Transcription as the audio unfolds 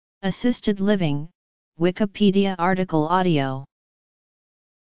Assisted living, Wikipedia article audio.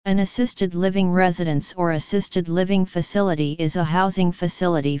 An assisted living residence or assisted living facility is a housing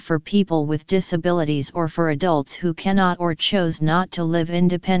facility for people with disabilities or for adults who cannot or chose not to live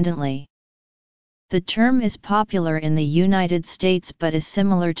independently. The term is popular in the United States but is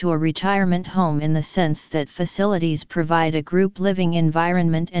similar to a retirement home in the sense that facilities provide a group living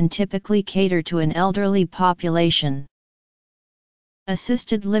environment and typically cater to an elderly population.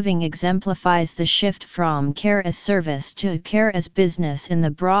 Assisted living exemplifies the shift from care as service to care as business in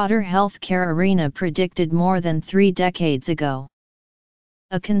the broader healthcare arena predicted more than 3 decades ago.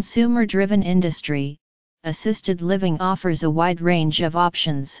 A consumer-driven industry, assisted living offers a wide range of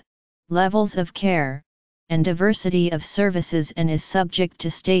options, levels of care, and diversity of services and is subject to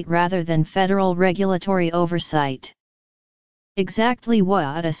state rather than federal regulatory oversight. Exactly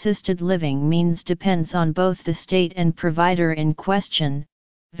what assisted living means depends on both the state and provider in question.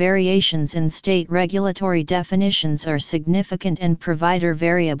 Variations in state regulatory definitions are significant and provider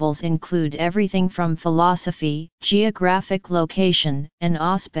variables include everything from philosophy, geographic location, and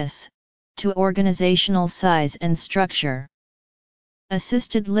auspice, to organizational size and structure.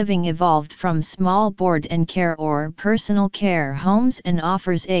 Assisted living evolved from small board and care or personal care homes and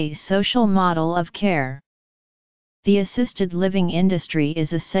offers a social model of care. The assisted living industry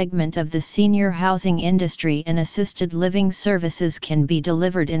is a segment of the senior housing industry, and assisted living services can be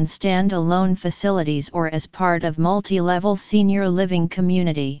delivered in stand-alone facilities or as part of multi-level senior living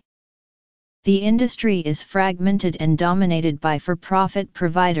community. The industry is fragmented and dominated by for-profit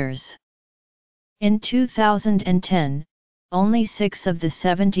providers. In 2010, only 6 of the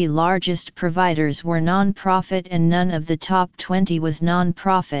 70 largest providers were non-profit and none of the top 20 was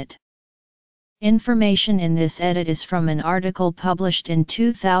non-profit. Information in this edit is from an article published in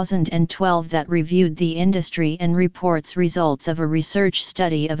 2012 that reviewed the industry and reports results of a research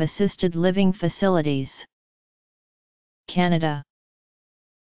study of assisted living facilities. Canada.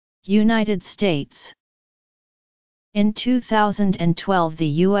 United States. In 2012, the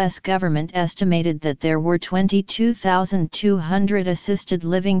U.S. government estimated that there were 22,200 assisted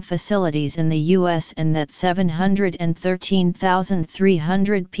living facilities in the U.S. and that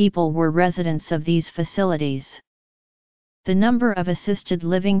 713,300 people were residents of these facilities. The number of assisted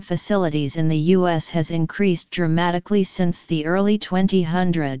living facilities in the U.S. has increased dramatically since the early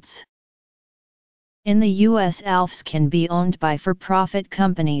 2000s. In the U.S., ALFs can be owned by for-profit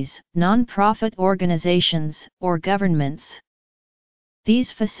companies, non-profit organizations, or governments.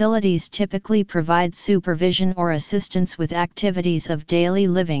 These facilities typically provide supervision or assistance with activities of daily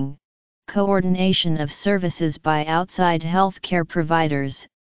living, coordination of services by outside healthcare providers,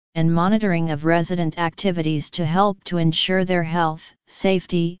 and monitoring of resident activities to help to ensure their health,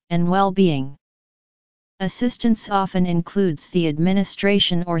 safety, and well-being. Assistance often includes the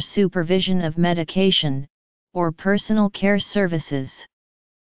administration or supervision of medication, or personal care services.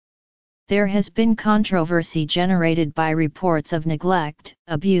 There has been controversy generated by reports of neglect,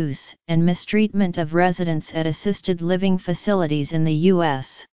 abuse, and mistreatment of residents at assisted living facilities in the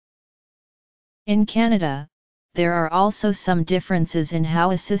U.S. In Canada, there are also some differences in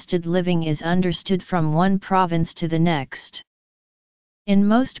how assisted living is understood from one province to the next. In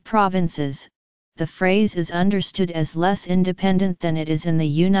most provinces, the phrase is understood as less independent than it is in the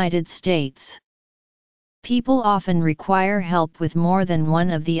United States. People often require help with more than one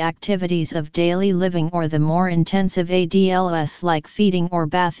of the activities of daily living or the more intensive ADLs like feeding or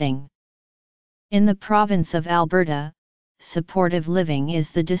bathing. In the province of Alberta, supportive living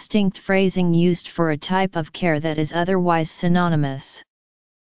is the distinct phrasing used for a type of care that is otherwise synonymous.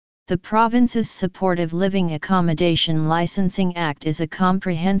 The province's Supportive Living Accommodation Licensing Act is a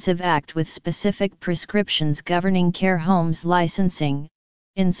comprehensive act with specific prescriptions governing care homes licensing,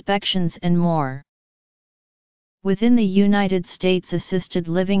 inspections and more. Within the United States assisted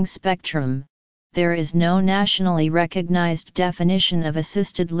living spectrum, there is no nationally recognized definition of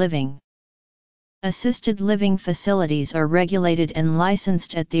assisted living. Assisted living facilities are regulated and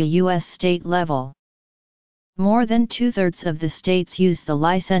licensed at the U.S. state level. More than 2/3 of the states use the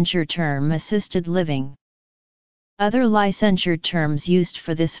licensure term assisted living. Other licensure terms used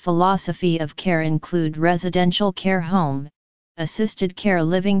for this philosophy of care include residential care home, assisted care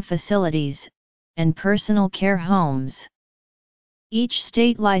living facilities, and personal care homes. Each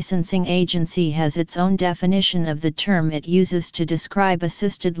state licensing agency has its own definition of the term it uses to describe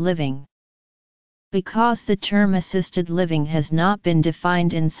assisted living. Because the term assisted living has not been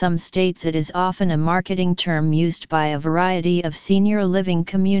defined in some states, it is often a marketing term used by a variety of senior living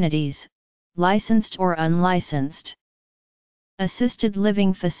communities, licensed or unlicensed. Assisted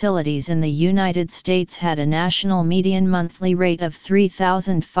living facilities in the United States had a national median monthly rate of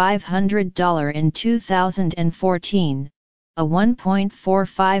 $3,500 in 2014, a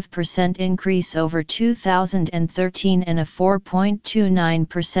 1.45% increase over 2013 and a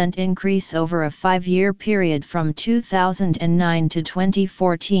 4.29% increase over a 5-year period from 2009 to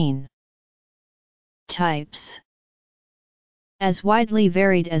 2014. Types. As widely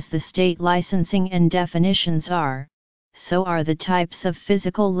varied as the state licensing and definitions are, so are the types of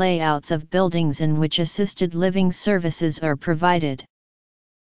physical layouts of buildings in which assisted living services are provided.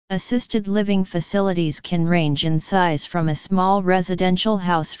 Assisted living facilities can range in size from a small residential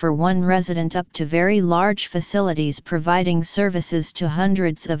house for one resident up to very large facilities providing services to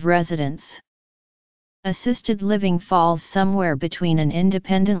hundreds of residents. Assisted living falls somewhere between an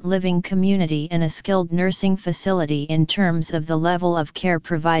independent living community and a skilled nursing facility in terms of the level of care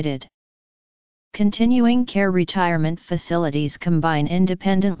provided. Continuing care retirement facilities combine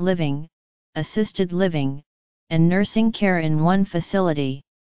independent living, assisted living, and nursing care in one facility.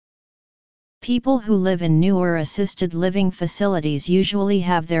 People who live in newer assisted living facilities usually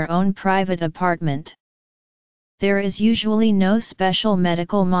have their own private apartment. There is usually no special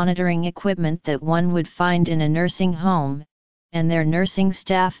medical monitoring equipment that one would find in a nursing home, and their nursing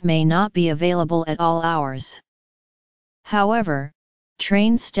staff may not be available at all hours. However,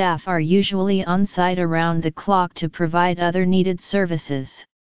 trained staff are usually on site around the clock to provide other needed services.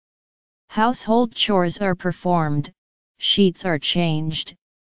 Household chores are performed, sheets are changed,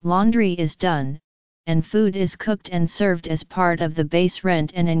 laundry is done, and food is cooked and served as part of the base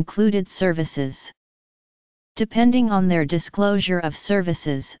rent and included services. Depending on their disclosure of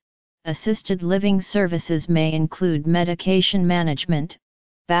services, assisted living services may include medication management,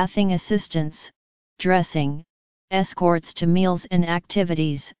 bathing assistance, dressing, escorts to meals and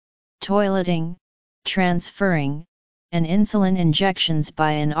activities, toileting, transferring, and insulin injections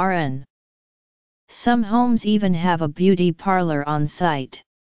by an RN. Some homes even have a beauty parlor on site.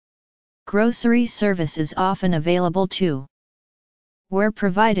 Grocery service is often available too. Where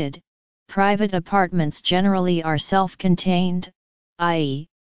provided, private apartments generally are self-contained, i.e.,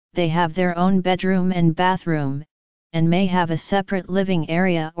 they have their own bedroom and bathroom, and may have a separate living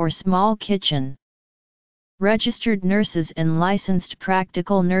area or small kitchen. Registered nurses and licensed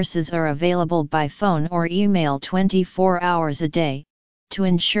practical nurses are available by phone or email 24 hours a day, to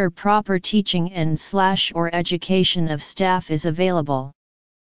ensure proper teaching and/or education of staff is available.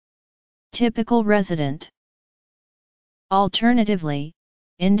 Typical resident. Alternatively,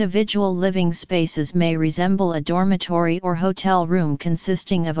 individual living spaces may resemble a dormitory or hotel room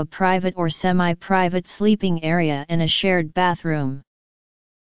consisting of a private or semi-private sleeping area and a shared bathroom.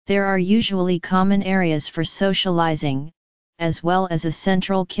 There are usually common areas for socializing, as well as a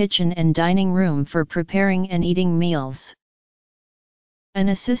central kitchen and dining room for preparing and eating meals. An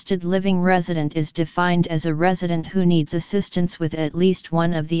assisted living resident is defined as a resident who needs assistance with at least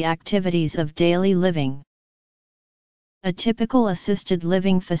one of the activities of daily living. A typical assisted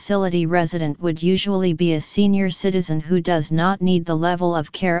living facility resident would usually be a senior citizen who does not need the level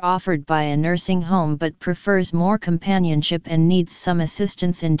of care offered by a nursing home but prefers more companionship and needs some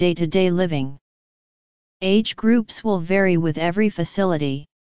assistance in day-to-day living. Age groups will vary with every facility.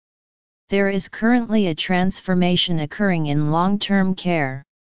 There is currently a transformation occurring in long-term care.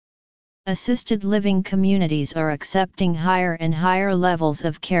 Assisted living communities are accepting higher and higher levels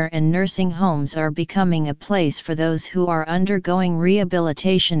of care, and nursing homes are becoming a place for those who are undergoing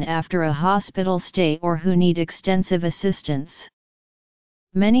rehabilitation after a hospital stay or who need extensive assistance.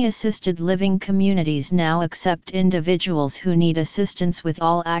 Many assisted living communities now accept individuals who need assistance with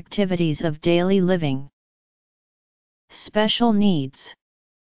all activities of daily living. Special needs.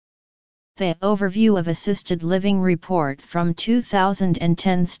 The Overview of Assisted Living report from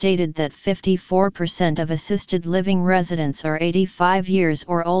 2010 stated that 54% of assisted living residents are 85 years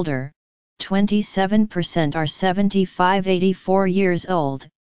or older, 27% are 75-84 years old,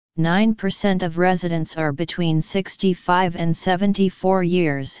 9% of residents are between 65 and 74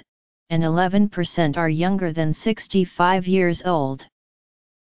 years, and 11% are younger than 65 years old.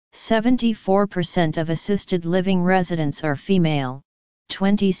 74% of assisted living residents are female,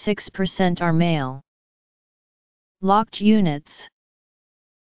 26% are male. Locked units.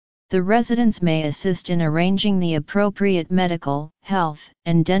 The residents may assist in arranging the appropriate medical, health,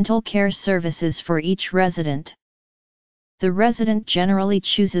 and dental care services for each resident. The resident generally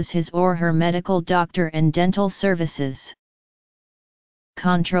chooses his or her medical doctor and dental services.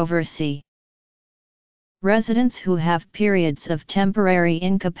 Controversy. Residents who have periods of temporary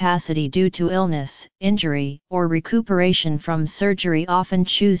incapacity due to illness, injury, or recuperation from surgery often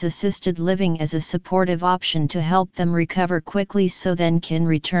choose assisted living as a supportive option to help them recover quickly so then can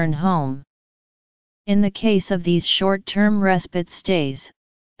return home. In the case of these short-term respite stays,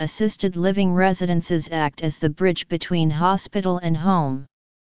 assisted living residences act as the bridge between hospital and home.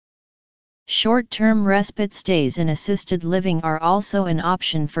 Short-term respite stays in assisted living are also an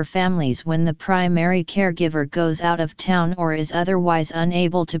option for families when the primary caregiver goes out of town or is otherwise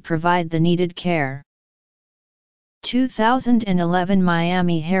unable to provide the needed care. 2011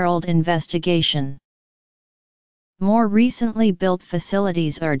 Miami Herald investigation. More recently built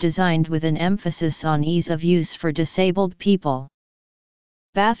facilities are designed with an emphasis on ease of use for disabled people.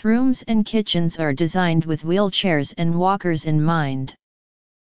 Bathrooms and kitchens are designed with wheelchairs and walkers in mind.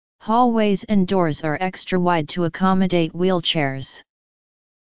 Hallways and doors are extra wide to accommodate wheelchairs.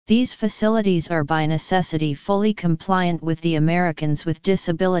 These facilities are by necessity fully compliant with the Americans with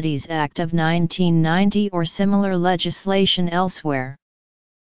Disabilities Act of 1990 or similar legislation elsewhere.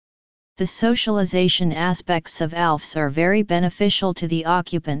 The socialization aspects of ALFs are very beneficial to the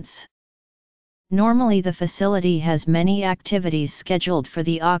occupants. Normally the facility has many activities scheduled for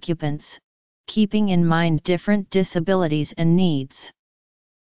the occupants, keeping in mind different disabilities and needs.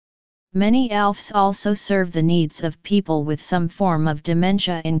 Many ALFs also serve the needs of people with some form of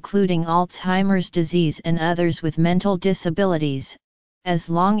dementia including Alzheimer's disease and others with mental disabilities, as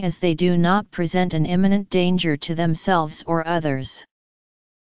long as they do not present an imminent danger to themselves or others.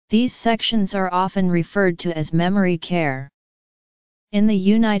 These sections are often referred to as memory care. In the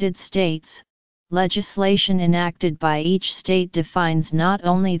United States, legislation enacted by each state defines not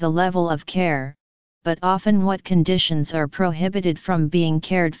only the level of care, but often what conditions are prohibited from being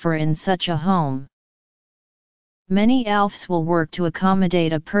cared for in such a home. Many ALFs will work to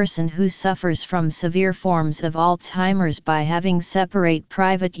accommodate a person who suffers from severe forms of Alzheimer's by having separate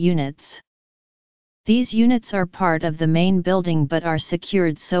private units. These units are part of the main building but are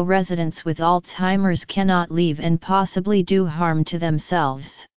secured so residents with Alzheimer's cannot leave and possibly do harm to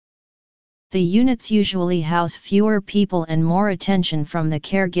themselves. The units usually house fewer people and more attention from the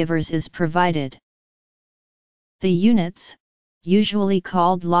caregivers is provided. The units, usually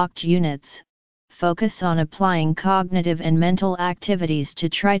called locked units, focus on applying cognitive and mental activities to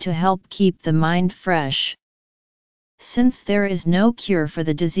try to help keep the mind fresh. Since there is no cure for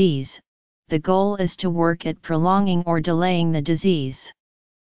the disease, the goal is to work at prolonging or delaying the disease.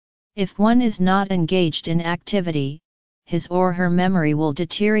 If one is not engaged in activity, his or her memory will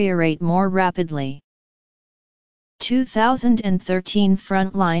deteriorate more rapidly. 2013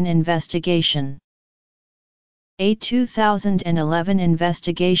 Frontline Investigation. A 2011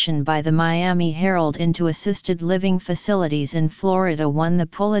 investigation by the Miami Herald into assisted living facilities in Florida won the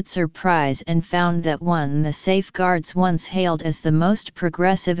Pulitzer Prize and found that 1. The safeguards once hailed as the most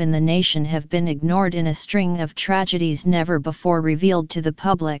progressive in the nation have been ignored in a string of tragedies never before revealed to the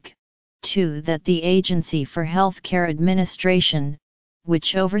public. 2. That the Agency for Healthcare Administration,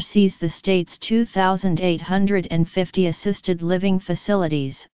 which oversees the state's 2,850 assisted living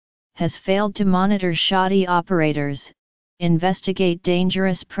facilities, has failed to monitor shoddy operators, investigate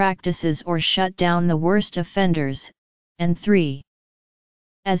dangerous practices or shut down the worst offenders, and 3.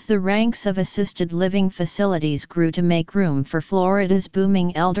 As the ranks of assisted living facilities grew to make room for Florida's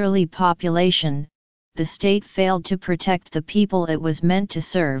booming elderly population, the state failed to protect the people it was meant to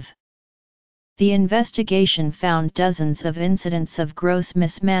serve. The investigation found dozens of incidents of gross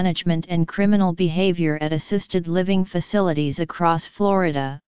mismanagement and criminal behavior at assisted living facilities across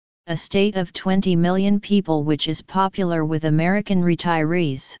Florida, a state of 20 million people which is popular with American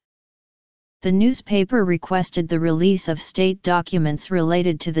retirees. The newspaper requested the release of state documents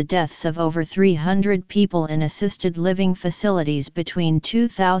related to the deaths of over 300 people in assisted living facilities between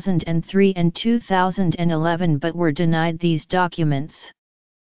 2003 and 2011 but were denied these documents.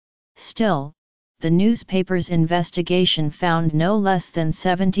 Still, the newspaper's investigation found no less than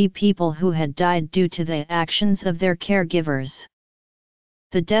 70 people who had died due to the actions of their caregivers.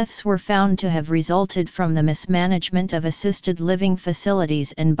 The deaths were found to have resulted from the mismanagement of assisted living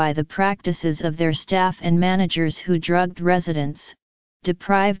facilities and by the practices of their staff and managers who drugged residents,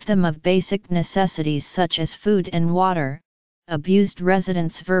 deprived them of basic necessities such as food and water, abused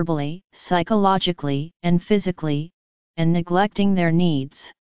residents verbally, psychologically, and physically, and neglecting their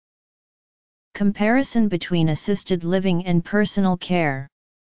needs. Comparison between assisted living and personal care.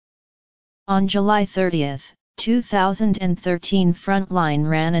 On July 30, 2013 Frontline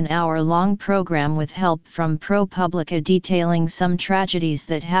ran an hour-long program with help from ProPublica detailing some tragedies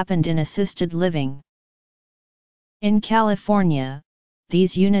that happened in assisted living. In California,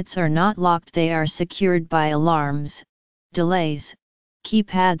 these units are not locked, they are secured by alarms, delays,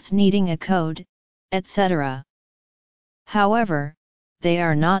 keypads needing a code, etc. However, they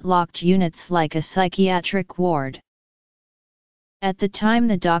are not locked units like a psychiatric ward. At the time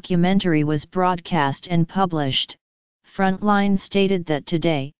the documentary was broadcast and published, Frontline stated that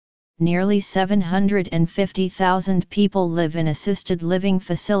today, nearly 750,000 people live in assisted living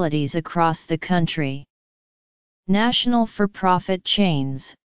facilities across the country. National for-profit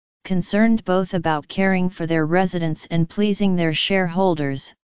chains, concerned both about caring for their residents and pleasing their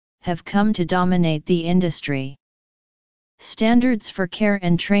shareholders, have come to dominate the industry. Standards for care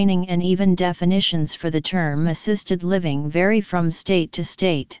and training and even definitions for the term assisted living vary from state to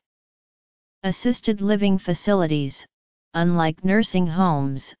state. Assisted living facilities, unlike nursing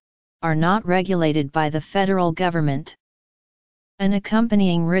homes, are not regulated by the federal government. An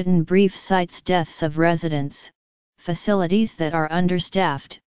accompanying written brief cites deaths of residents, facilities that are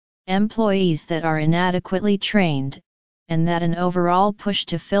understaffed, employees that are inadequately trained, and that an overall push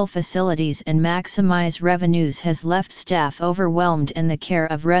to fill facilities and maximize revenues has left staff overwhelmed and the care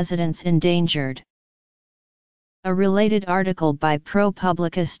of residents endangered. A related article by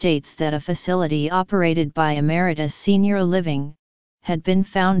ProPublica states that a facility operated by Emeritus Senior Living had been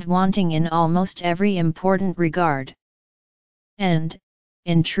found wanting in almost every important regard. And,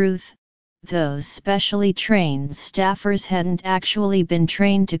 in truth, those specially trained staffers hadn't actually been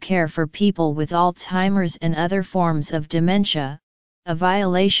trained to care for people with Alzheimer's and other forms of dementia, a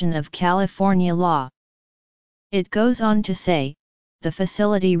violation of California law. It goes on to say, the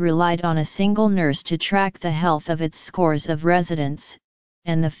facility relied on a single nurse to track the health of its scores of residents,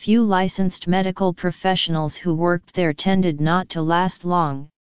 and the few licensed medical professionals who worked there tended not to last long,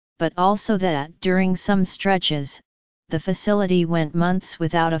 but also that during some stretches, the facility went months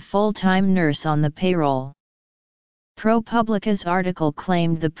without a full-time nurse on the payroll. ProPublica's article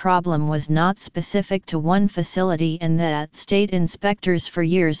claimed the problem was not specific to one facility and that state inspectors for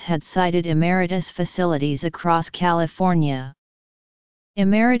years had cited Emeritus facilities across California.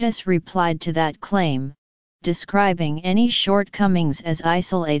 Emeritus replied to that claim, describing any shortcomings as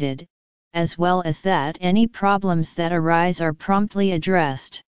isolated, as well as that any problems that arise are promptly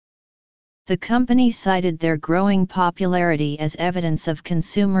addressed. The company cited their growing popularity as evidence of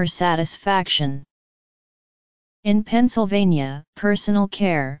consumer satisfaction. In Pennsylvania, personal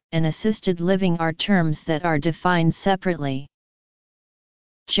care and assisted living are terms that are defined separately.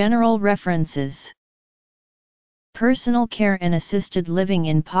 General references. Personal care and assisted living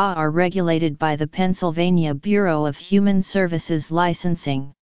in PA are regulated by the Pennsylvania Bureau of Human Services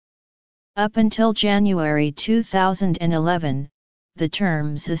Licensing. Up until January 2011, the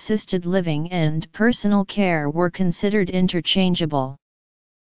terms assisted living and personal care were considered interchangeable.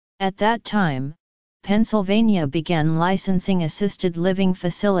 At that time, Pennsylvania began licensing assisted living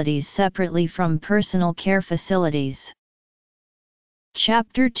facilities separately from personal care facilities.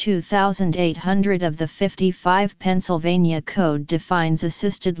 Chapter 2800 of the 55 Pennsylvania Code defines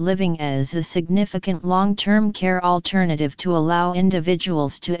assisted living as a significant long-term care alternative to allow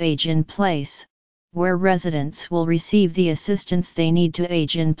individuals to age in place, where residents will receive the assistance they need to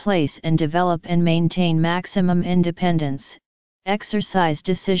age in place and develop and maintain maximum independence, exercise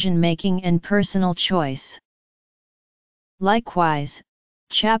decision-making and personal choice. Likewise,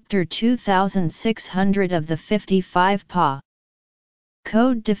 Chapter 2600 of the 55 PA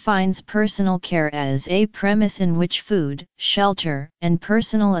Code defines personal care as a premise in which food, shelter, and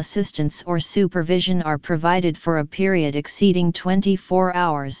personal assistance or supervision are provided for a period exceeding 24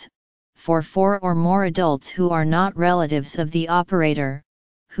 hours, for 4 or more adults who are not relatives of the operator,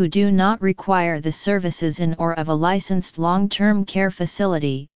 who do not require the services in or of a licensed long-term care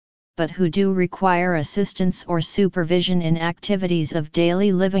facility, but who do require assistance or supervision in activities of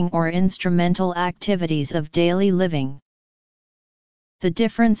daily living or instrumental activities of daily living. The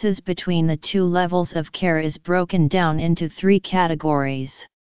differences between the two levels of care is broken down into 3 categories.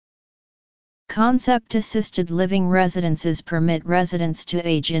 Concept-assisted living residences permit residents to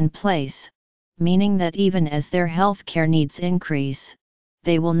age in place, meaning that even as their health care needs increase,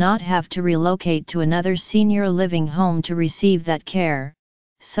 they will not have to relocate to another senior living home to receive that care,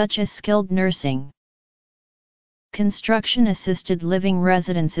 such as skilled nursing. Construction-assisted living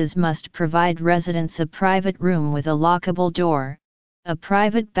residences must provide residents a private room with a lockable door, a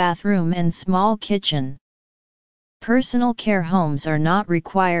private bathroom and small kitchen. Personal care homes are not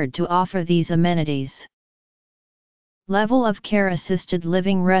required to offer these amenities. Level of care assisted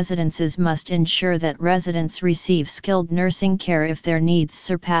living residences must ensure that residents receive skilled nursing care if their needs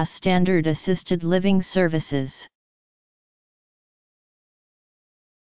surpass standard assisted living services.